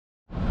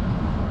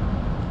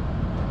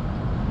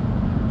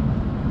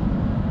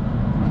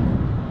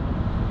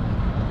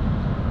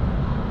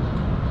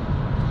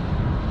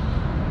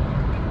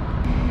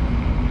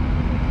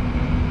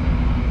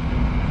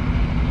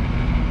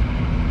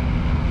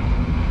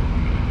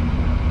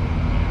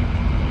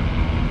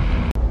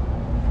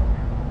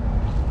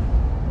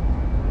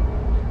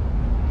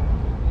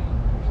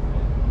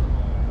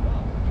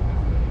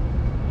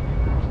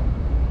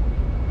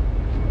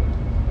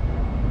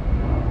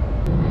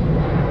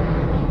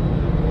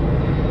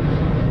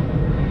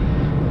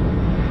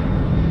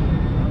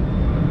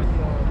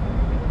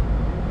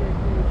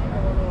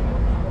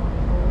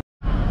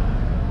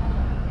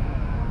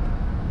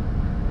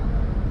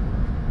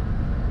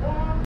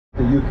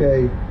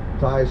UK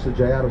ties to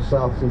Guyana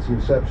South since the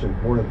inception,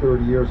 more than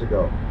 30 years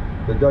ago.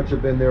 The Dutch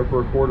have been there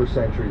for a quarter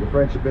century. The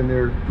French have been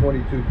there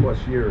 22 plus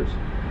years.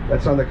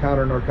 That's on the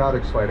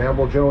counter-narcotics fight.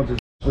 Admiral Jones is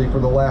actually for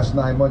the last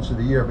 9 months of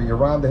the year, but you're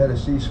around the head of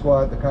Sea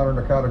Squad, the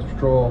counter-narcotics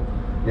patrol.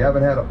 You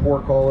haven't had a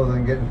poor call other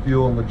than getting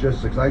fuel and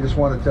logistics. I just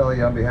want to tell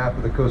you on behalf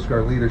of the Coast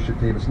Guard leadership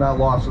team, it's not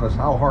lost on us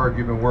how hard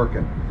you've been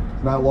working.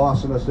 It's not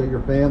lost on us that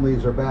your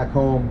families are back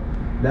home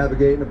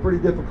navigating a pretty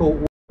difficult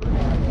world.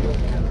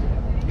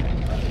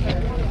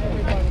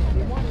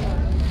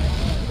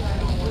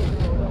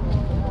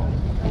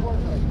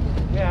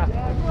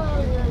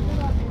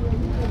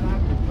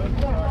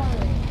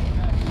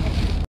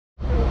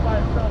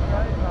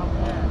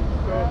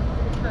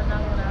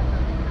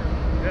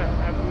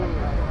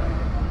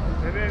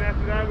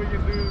 We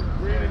can do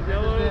green and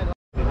yellow.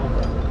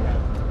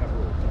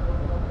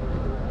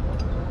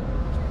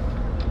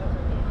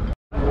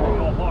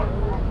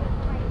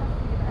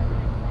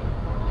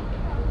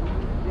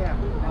 Yeah,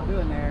 I'll do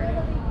it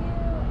there.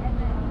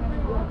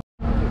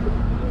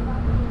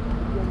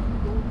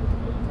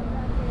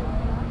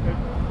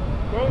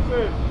 Go,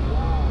 sis.